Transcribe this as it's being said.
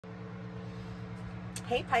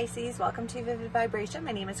Hey Pisces, welcome to Vivid Vibration.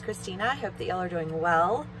 My name is Christina. I hope that y'all are doing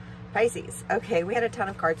well. Pisces, okay, we had a ton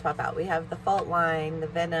of cards pop out. We have the fault line, the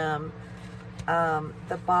venom,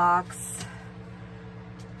 the box,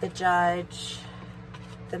 the judge,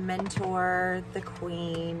 the mentor, the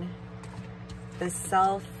queen, the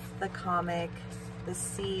self, the comic, the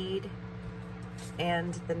seed,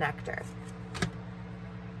 and the nectar.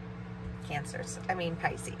 Cancers,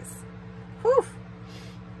 Pisces. Whew.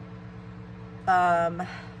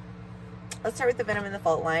 Let's start with the venom and the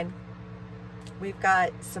fault line. We've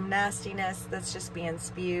got some nastiness that's just being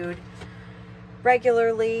spewed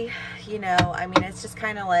regularly, it's just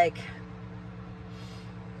kind of like,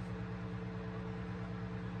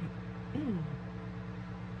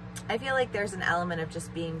 I feel like there's an element of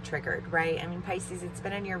just being triggered, right? Pisces, it's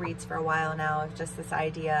been in your reads for a while now of just this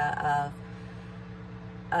idea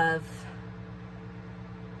of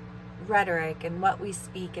rhetoric and what we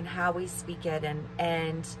speak and how we speak it,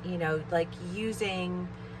 and like using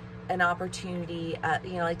an opportunity,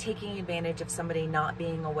 like taking advantage of somebody not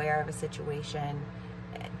being aware of a situation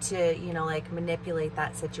to, like manipulate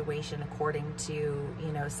that situation according to,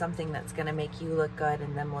 something that's going to make you look good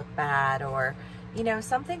and them look bad, or,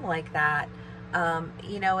 something like that.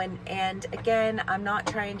 And again, I'm not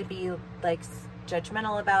trying to be like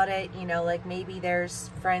judgmental about it, like maybe there's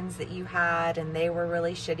friends that you had and they were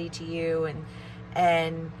really shitty to you,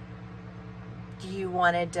 and you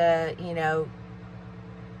wanted to,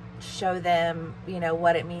 show them,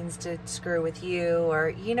 what it means to screw with you,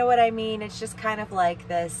 or what I mean? It's just kind of like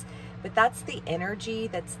this, but that's the energy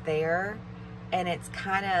that's there, and it's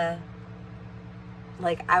kind of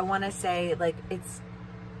like, I want to say, like, it's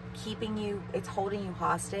keeping you, it's holding you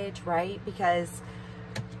hostage, right? Because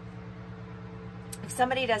if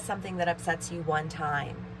somebody does something that upsets you one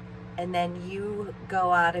time, and then you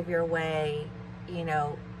go out of your way,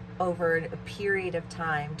 over a period of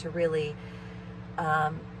time to really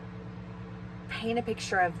paint a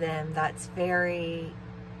picture of them that's very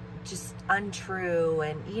just untrue,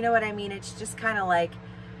 and you know what I mean? It's just kind of like,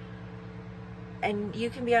 and you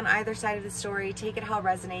can be on either side of the story. Take it how it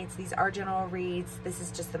resonates. These are general reads. This is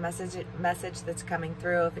just the message that's coming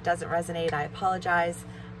through. If it doesn't resonate, I apologize.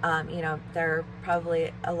 There are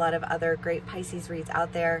probably a lot of other great Pisces reads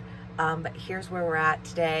out there, but here's where we're at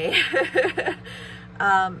today.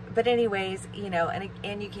 But anyways,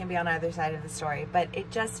 and you can be on either side of the story, but it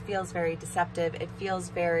just feels very deceptive. It feels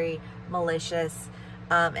very malicious,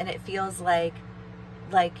 and it feels like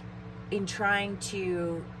in trying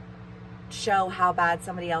to show how bad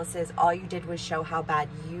somebody else is, all you did was show how bad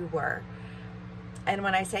you were. And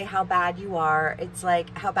when I say how bad you are, it's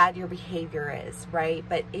like how bad your behavior is, right?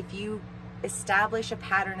 But if you establish a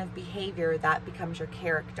pattern of behavior, that becomes your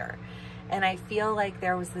character. And I feel like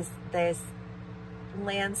there was this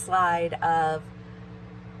landslide of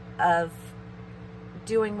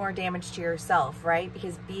doing more damage to yourself, right?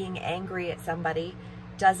 Because being angry at somebody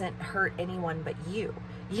doesn't hurt anyone but you.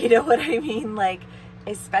 You know what I mean? Like,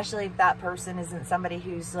 especially if that person isn't somebody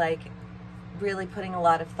who's like really putting a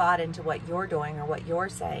lot of thought into what you're doing or what you're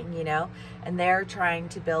saying, and they're trying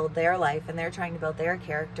to build their life and they're trying to build their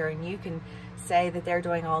character, and you can say that they're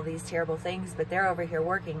doing all these terrible things, but they're over here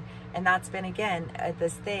working. And that's been, again,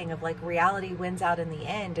 this thing of like reality wins out in the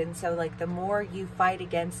end. And so like the more you fight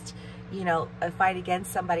against, fight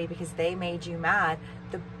against somebody because they made you mad,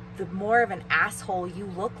 the more of an asshole you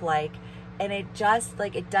look like, and it just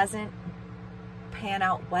like, it doesn't pan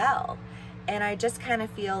out well. And I just kind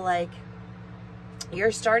of feel like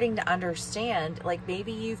you're starting to understand, like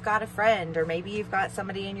maybe you've got a friend, or maybe you've got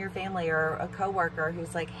somebody in your family or a coworker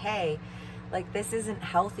who's like, hey, like this isn't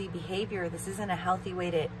healthy behavior. This isn't a healthy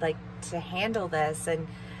way to handle this. And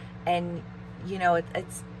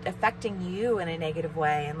it's affecting you in a negative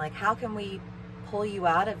way. And like, how can we pull you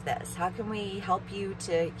out of this? How can we help you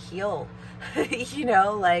to heal?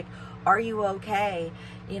 Like, are you okay?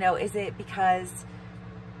 Is it because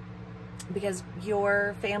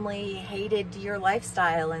your family hated your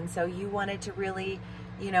lifestyle, and so you wanted to really,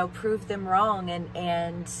 prove them wrong,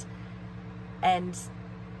 and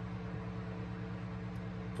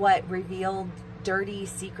what revealed dirty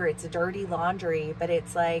secrets, dirty laundry, but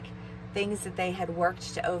it's like things that they had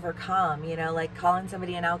worked to overcome, like calling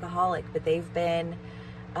somebody an alcoholic, but they've been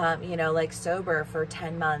like sober for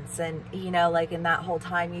 10 months, and like in that whole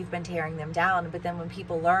time you've been tearing them down. But then when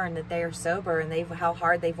people learn that they are sober and how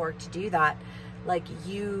hard they've worked to do that, like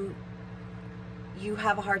you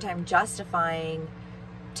have a hard time justifying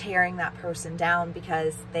tearing that person down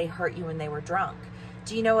because they hurt you when they were drunk.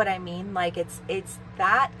 Do you know what I mean? Like it's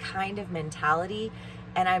that kind of mentality.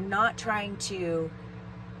 And I'm not trying to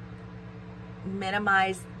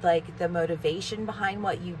minimize like the motivation behind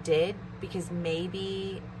what you did, because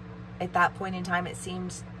maybe at that point in time it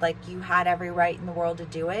seemed like you had every right in the world to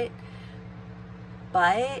do it,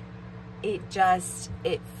 but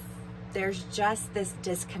there's just this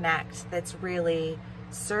disconnect that's really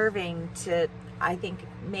serving to, I think,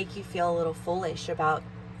 make you feel a little foolish about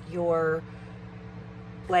your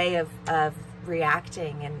way of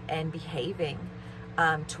reacting and behaving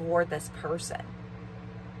toward this person.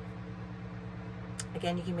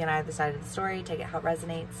 Again, you can be on either side of the story, take it how it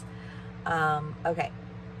resonates. Okay,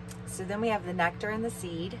 so then we have the nectar and the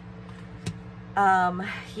seed.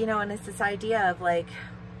 You know, and it's this idea of like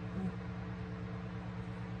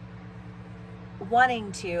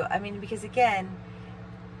wanting to, I mean, because again,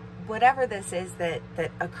 whatever this is that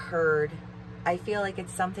occurred, I feel like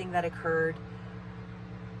it's something that occurred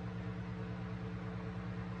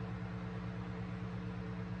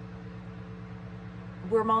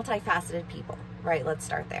we're multifaceted people, right? Let's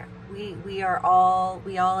start there. We all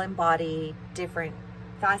embody different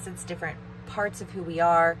facets, different parts of who we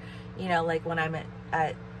are. You know, like when I'm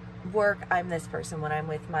at work, I'm this person. When I'm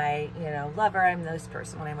with my, you know, lover, I'm this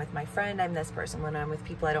person. When I'm with my friend, I'm this person. When I'm with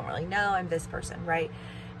people I don't really know, I'm this person, right?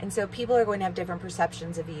 And so people are going to have different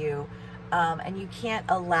perceptions of you, and you can't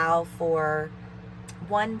allow for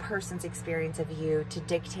one person's experience of you to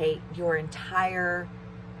dictate your entire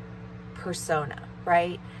persona,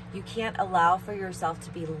 right? You can't allow for yourself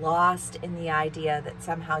to be lost in the idea that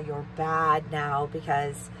somehow you're bad now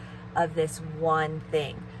because of this one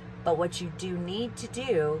thing. But what you do need to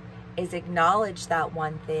do is acknowledge that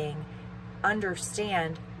one thing,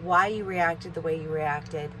 understand why you reacted the way you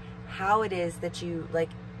reacted, how it is that you, like,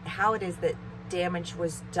 how it is that damage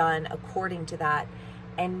was done according to that,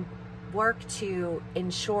 and work to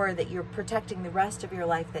ensure that you're protecting the rest of your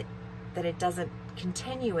life, that it doesn't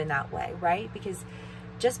continue in that way, right? Because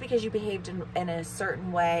just because you behaved in a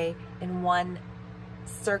certain way in one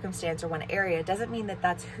circumstance or one area doesn't mean that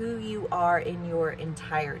that's who you are in your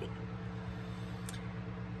entirety.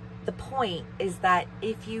 The point is that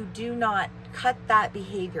if you do not cut that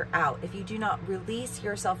behavior out, if you do not release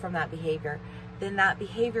yourself from that behavior, then that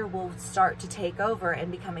behavior will start to take over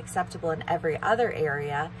and become acceptable in every other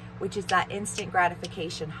area, which is that instant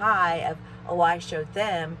gratification high of, oh, I showed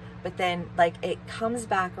them, but then like it comes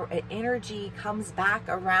back, or energy comes back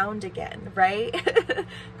around again, right?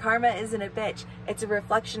 Karma isn't a bitch. It's a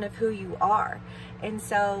reflection of who you are. And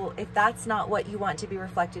so if that's not what you want to be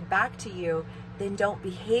reflected back to you, then don't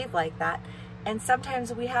behave like that. And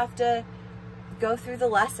sometimes we have to go through the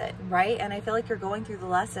lesson, right? And I feel like you're going through the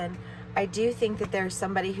lesson. I do think that there's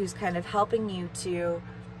somebody who's kind of helping you to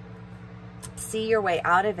see your way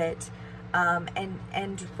out of it,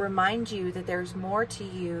 and remind you that there's more to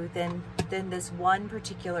you than this one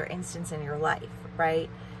particular instance in your life, right?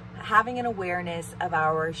 Having an awareness of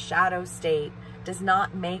our shadow state does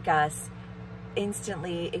not make us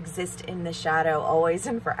instantly exist in the shadow always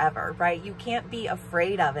and forever, right? You can't be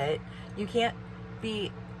afraid of it. You can't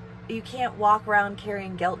walk around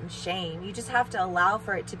carrying guilt and shame. You just have to allow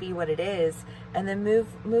for it to be what it is, and then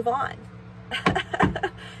move on.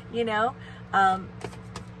 You know,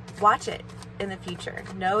 watch it in the future.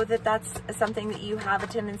 Know that that's something that you have a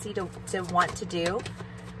tendency to want to do,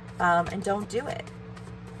 and don't do it.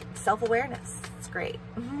 Self-awareness, it's great.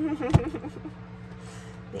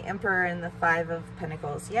 The Emperor and the Five of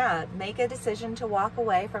Pentacles. Yeah, make a decision to walk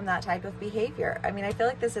away from that type of behavior. I mean, I feel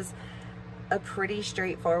like this is a pretty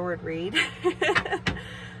straightforward read.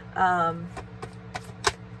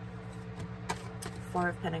 Four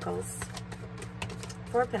of Pentacles.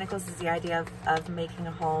 Four of Pentacles is the idea of making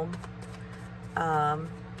a home. And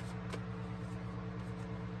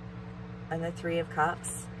the Three of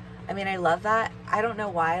Cups. I mean, I love that. I don't know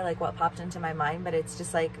why, like what popped into my mind, but it's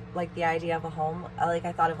just like the idea of a home. Like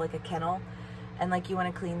I thought of like a kennel, and like you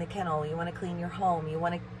want to clean the kennel, you want to clean your home, you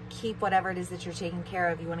want to keep whatever it is that you're taking care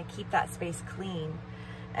of, you want to keep that space clean.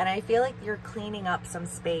 And I feel like you're cleaning up some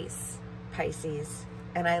space, Pisces,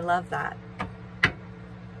 and I love that.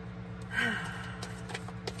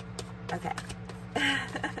 Okay.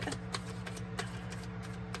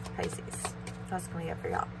 Pisces, what else can we get for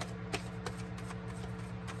y'all?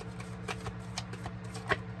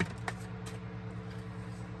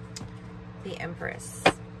 The Empress.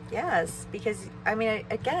 Yes, because I mean,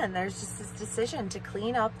 again, there's just this decision to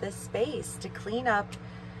clean up this space, to clean up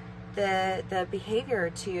the behavior,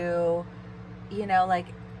 to, you know, like,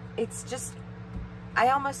 it's just, I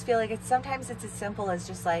almost feel like sometimes it's as simple as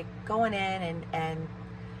just like going in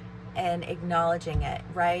and acknowledging it,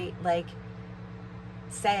 right? Like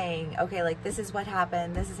saying, okay, like this is what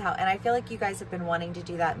happened, this is how, and I feel like you guys have been wanting to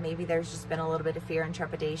do that. Maybe there's just been a little bit of fear and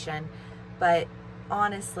trepidation, But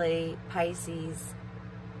honestly, Pisces,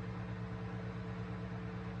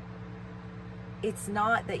 it's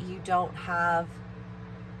not that you don't have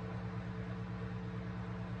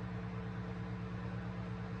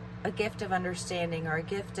a gift of understanding or a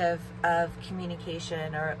gift of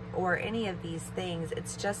communication or any of these things.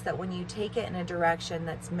 It's just that when you take it in a direction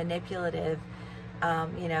that's manipulative,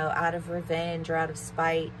 you know, out of revenge or out of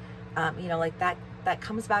spite, you know, like that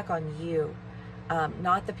comes back on you,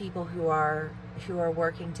 not the people who are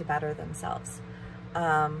working to better themselves.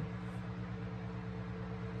 And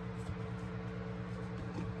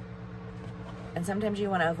sometimes you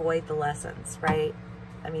want to avoid the lessons, right?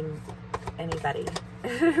 I mean, anybody,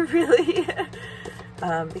 really,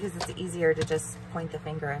 because it's easier to just point the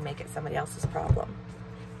finger and make it somebody else's problem.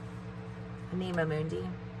 Anima Mundi.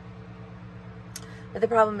 But the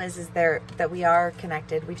problem is that we are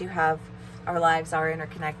connected. We do have, our lives are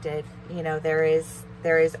interconnected. You know, there is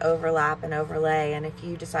overlap and overlay. And if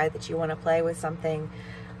you decide that you want to play with something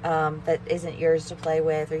that isn't yours to play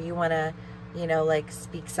with, or you want to, you know, like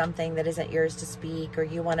speak something that isn't yours to speak, or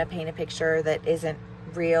you want to paint a picture that isn't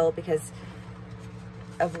real because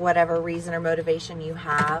of whatever reason or motivation you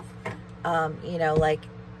have, you know, like,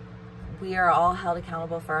 we are all held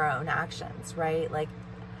accountable for our own actions, right? Like,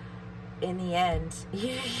 in the end,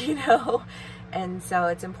 you know, and so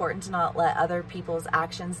it's important to not let other people's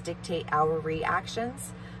actions dictate our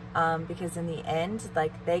reactions, because in the end,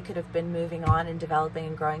 like, they could have been moving on and developing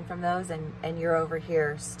and growing from those, and you're over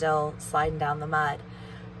here still sliding down the mud.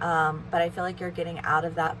 But I feel like you're getting out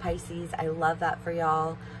of that, Pisces. I love that for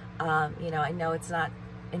y'all. You know, I know it's not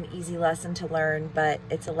an easy lesson to learn, but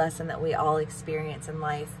it's a lesson that we all experience in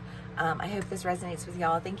life. I hope this resonates with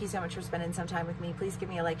y'all. Thank you so much for spending some time with me. Please give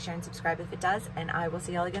me a like, share, and subscribe if it does, and I will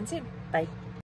see y'all again soon. Bye.